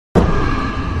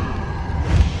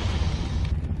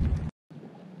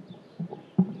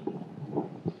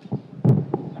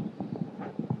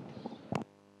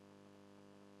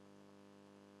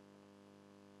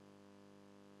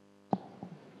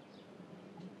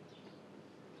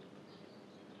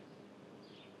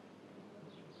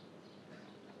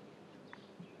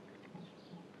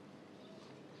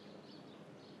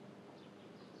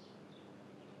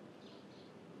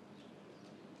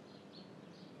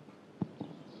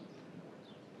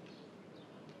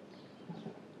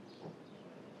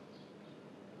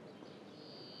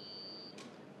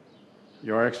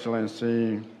Your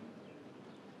Excellency,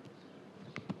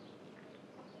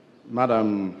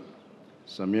 Madam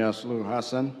Samia Suluhu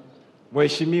Hassan,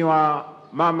 Mheshimiwa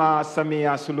Mama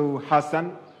Samia Suluhu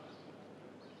Hassan,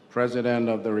 President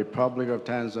of the Republic of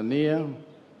Tanzania,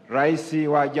 Raisi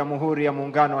wa Jamhuri ya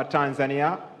Muungano wa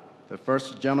Tanzania, the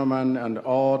First Gentleman, and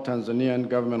all Tanzanian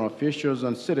government officials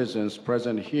and citizens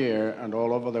present here and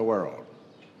all over the world.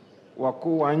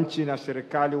 Wakuu wa nchi na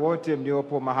serikali wote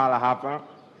mliopo mahala hapa,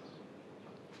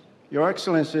 Your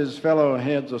Excellencies, fellow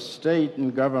heads of state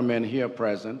and government here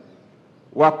present,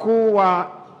 wakuu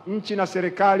wa nchi na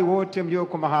serikali wote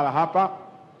mlioko mahala hapa,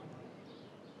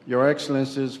 Your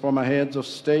Excellencies, former heads of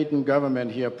state and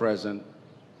government here present,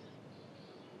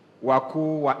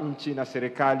 wakuu wa nchi na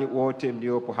serikali wote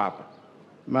mliopo hapa,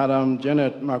 Madam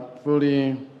Janet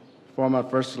Magufuli, former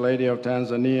First Lady of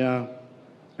Tanzania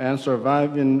and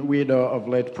surviving widow of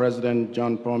late President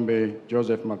John Pombe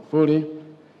Joseph Magufuli,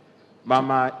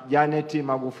 Mama Janet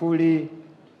Magufuli,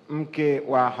 mke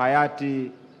wa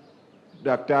hayati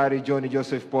Daktari John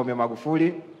Joseph Pombe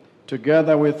Magufuli,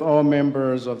 together with all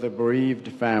members of the bereaved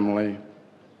family,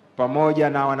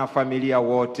 pamoja na wanafamilia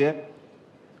wote,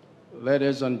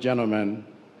 ladies and gentlemen,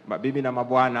 mabibi na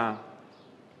mabwana,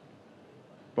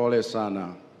 pole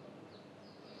sana.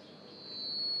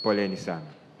 poleni sana.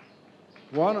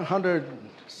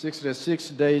 166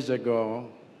 days ago,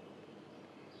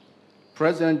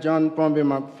 President John Pombe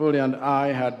Magufuli and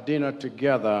I had dinner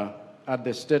together at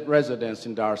the state residence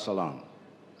in Dar es Salaam.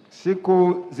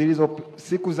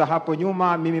 Siku za hapo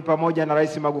nyuma, mimi pamoja na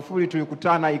Rais Magufuli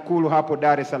tulikutana Ikulu hapo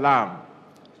Dar es Salaam.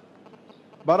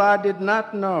 But I did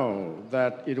not know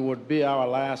that it would be our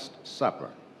last supper.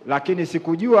 Lakini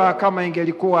sikujua kama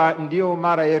ingelikuwa ndio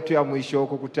mara yetu ya mwisho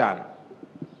kukutana.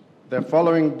 The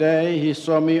following day, he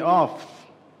saw me off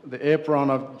the apron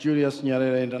of Julius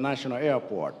Nyerere International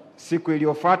Airport. Siku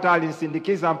iliyofuata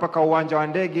alinisindikiza mpaka uwanja wa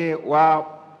ndege wa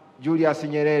Julius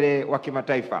Nyerere wa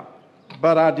kimataifa.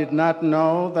 But I did not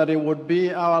know that it would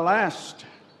be our last.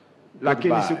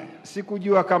 Lakini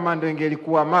sikujua kama ndio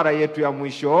ingelikuwa mara yetu ya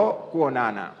mwisho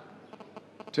kuonana.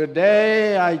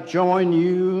 Today I join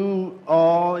you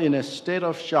all in a state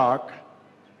of shock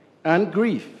and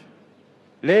grief.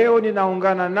 Leo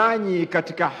ninaungana nanyi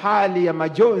katika hali ya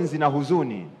majonzi na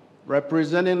huzuni,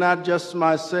 representing not just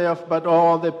myself but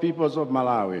all the peoples of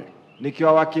Malawi.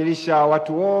 Nikiwawakilisha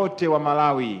watu wote wa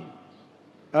Malawi.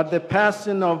 At the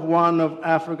passing of one of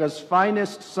Africa's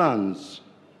finest sons,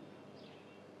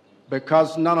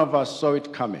 because none of us saw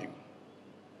it coming.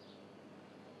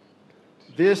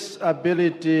 This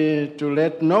ability to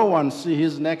let no one see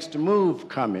his next move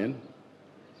coming,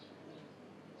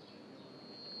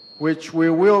 which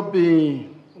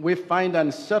we find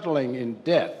unsettling in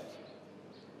death,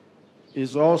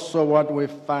 is also what we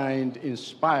find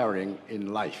inspiring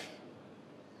in life.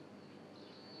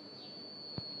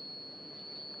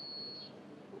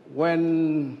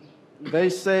 When they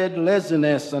said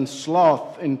laziness and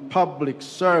sloth in public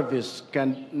service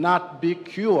cannot be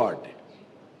cured,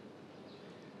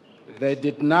 they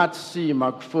did not see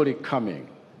Magufuli coming.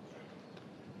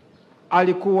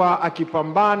 Alikuwa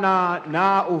akipambana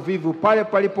na uvivu, pale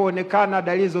palipoonekana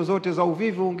dalili zozote za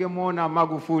uvivu ungemwona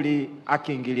Magufuli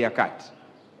akiingilia kati.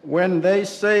 When they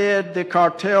said the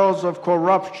cartels of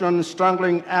corruption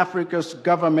strangling Africa's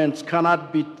governments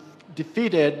cannot be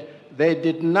defeated, they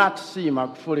did not see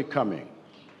Magufuli coming.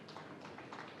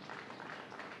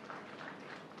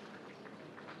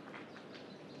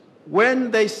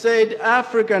 When they said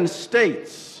African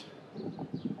states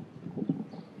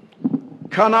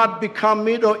cannot become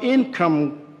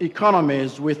middle-income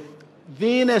economies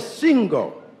within a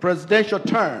single presidential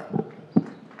term,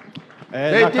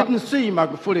 they didn't see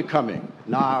Magufuli coming.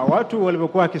 Na watu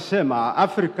walipokuwa wakisema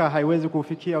Afrika haiwezi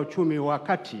kufikia uchumi wa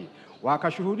kati,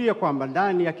 wakashuhudia kwamba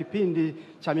ndani ya kipindi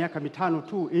cha miaka mitano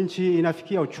tu nchi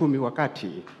inafikia uchumi wa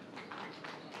kati.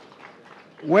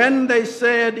 When they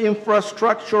said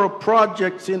infrastructural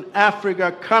projects in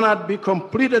Africa cannot be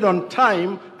completed on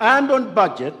time and on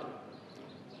budget,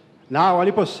 na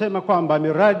waliposema kwamba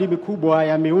miradi mikubwa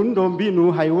ya miundo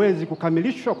mbinu haiwezi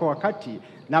kukamilishwa kwa wakati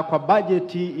na kwa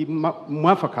bajeti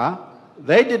mwafaka,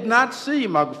 they did not see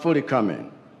Magufuli coming.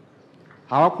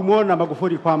 Hawakumuona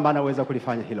Magufuli kwamba anaweza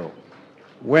kulifanya hilo.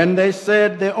 When they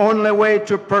said the only way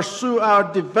to pursue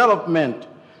our development,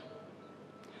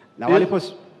 na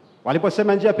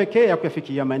waliposema njia pekee ya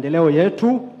kufikia maendeleo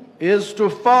yetu is to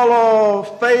follow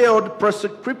failed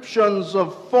prescriptions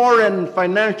of foreign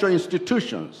financial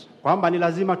institutions, kwamba ni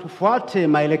lazima tufuate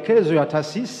maelekezo ya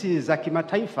taasisi za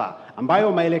kimataifa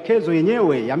ambayo maelekezo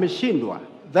yenyewe yameshindwa,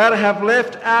 that have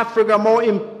left Africa more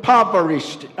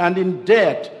impoverished and in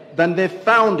debt than they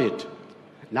found it,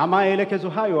 Na maelekezo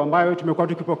hayo ambayo tumekuwa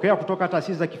tukipokea kutoka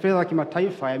taasisi za kifedha za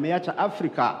kimataifa yameacha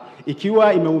Afrika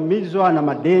ikiwa imeumizwa na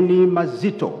madeni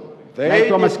mazito. They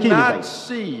did not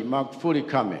see Magufuli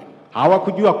coming.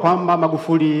 Hawakujua kwamba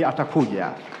Magufuli atakuja.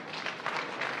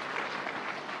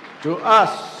 To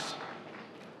us,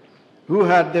 who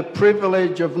had the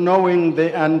privilege of knowing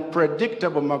the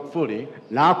unpredictable Magufuli,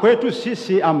 na kwetu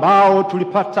sisi ambao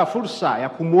tulipata fursa ya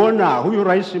kumuona huyu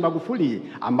Rais Magufuli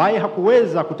ambaye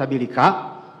hakuweza kutabirika,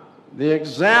 the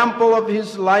example of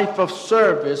his life of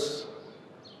service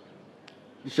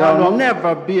shall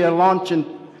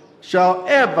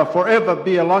ever forever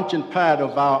be a launching pad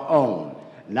of our own.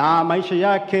 Na maisha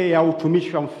yake ya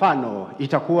utumishi wa mfano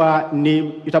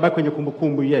itabaki kwenye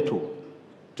kumbukumbu yetu.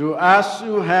 To us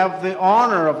who have the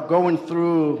honor of going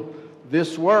through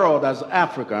this world as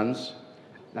Africans,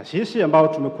 na sisi ambao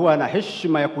tumekuwa na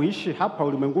heshima ya kuishi hapa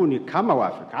ulimwenguni kama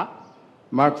Waafrika,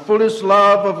 Magufuli's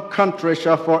love of country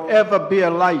shall forever be a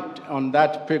light on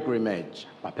that pilgrimage.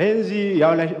 Mapenzi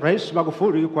ya Rais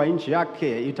Magufuli kwa nchi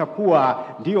yake itakuwa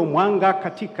ndio mwanga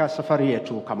katika safari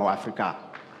yetu kama Waafrika.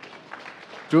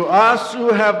 To us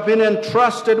who have been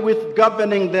entrusted with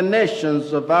governing the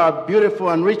nations of our beautiful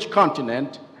and rich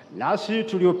continent, nasi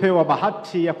tuliopewa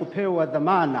bahati ya kupewa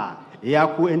dhamana ya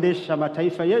kuendesha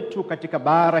mataifa yetu katika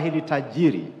bara hili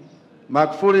tajiri,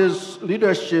 Magufuli's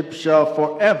leadership shall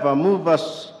forever move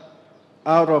us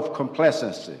out of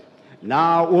complacency.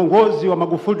 Na uongozi wa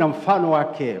Magufuli na mfano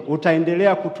wake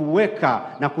utaendelea kutuweka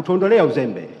na kutuondolea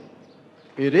uzembe.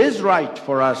 It is right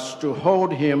for us to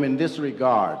hold him in this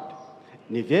regard.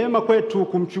 Ni vyema kwetu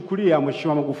kumchukulia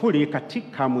Mheshimiwa Magufuli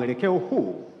katika mwelekeo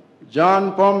huu.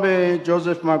 John Pombe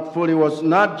Joseph Magufuli was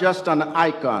not just an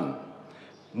icon.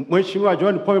 Mheshimiwa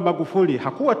John Pombe Magufuli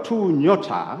hakuwa tu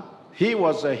nyota, he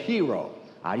was a hero.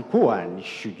 Alikuwa ni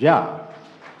shujaa.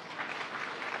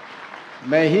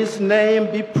 May his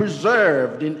name be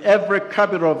preserved in every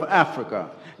capital of Africa.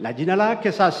 Na jina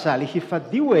lake sasa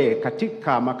lihifadhiwe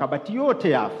katika makabati yote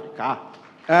ya Afrika,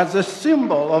 as a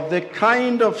symbol of the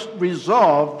kind of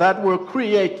resolve that will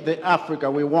create the Africa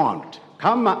we want.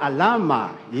 Kama alama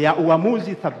ya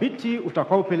uamuzi thabiti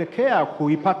utakaopelekea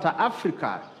kuipata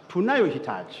Afrika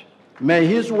tunayohitaji. May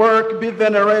his work be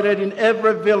venerated in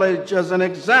every village as an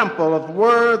example of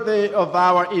worthy of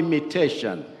our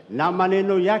imitation. Na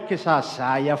maneno yake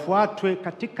sasa yafuatwe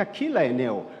katika kila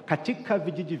eneo, katika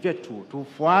vijiji vyetu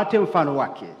tufuate mfano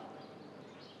wake.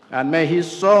 And may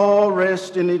his soul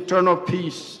rest in eternal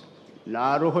peace.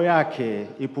 Na roho yake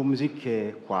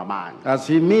ipumzike kwa amani. As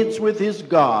he meets with his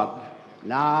God.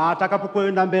 Na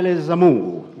atakapokwenda mbele za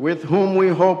Mungu. With whom we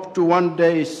hope to one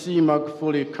day see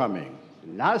Magufuli coming.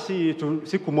 Nasi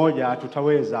siku moja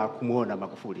tutaweza kumuona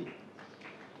Magufuli.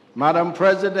 Madam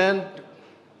President,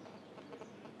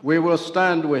 we will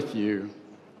stand with you.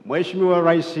 Mheshimiwa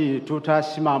Rais,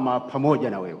 tutasimama pamoja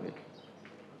na wewe.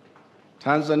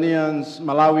 Tanzanians,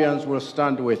 Malawians will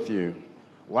stand with you.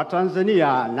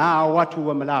 Watanzania na watu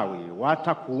wa Malawi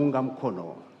watakuunga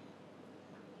mkono.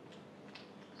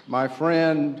 My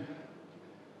friend,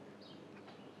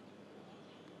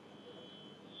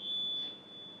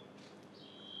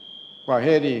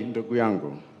 kwaheri ndugu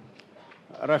yangu.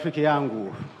 Rafiki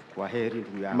yangu, kwaheri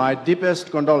ndugu yangu. My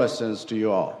deepest condolences to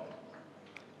you all.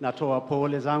 Natoa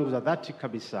pole zangu za dhati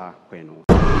kabisa kwenu.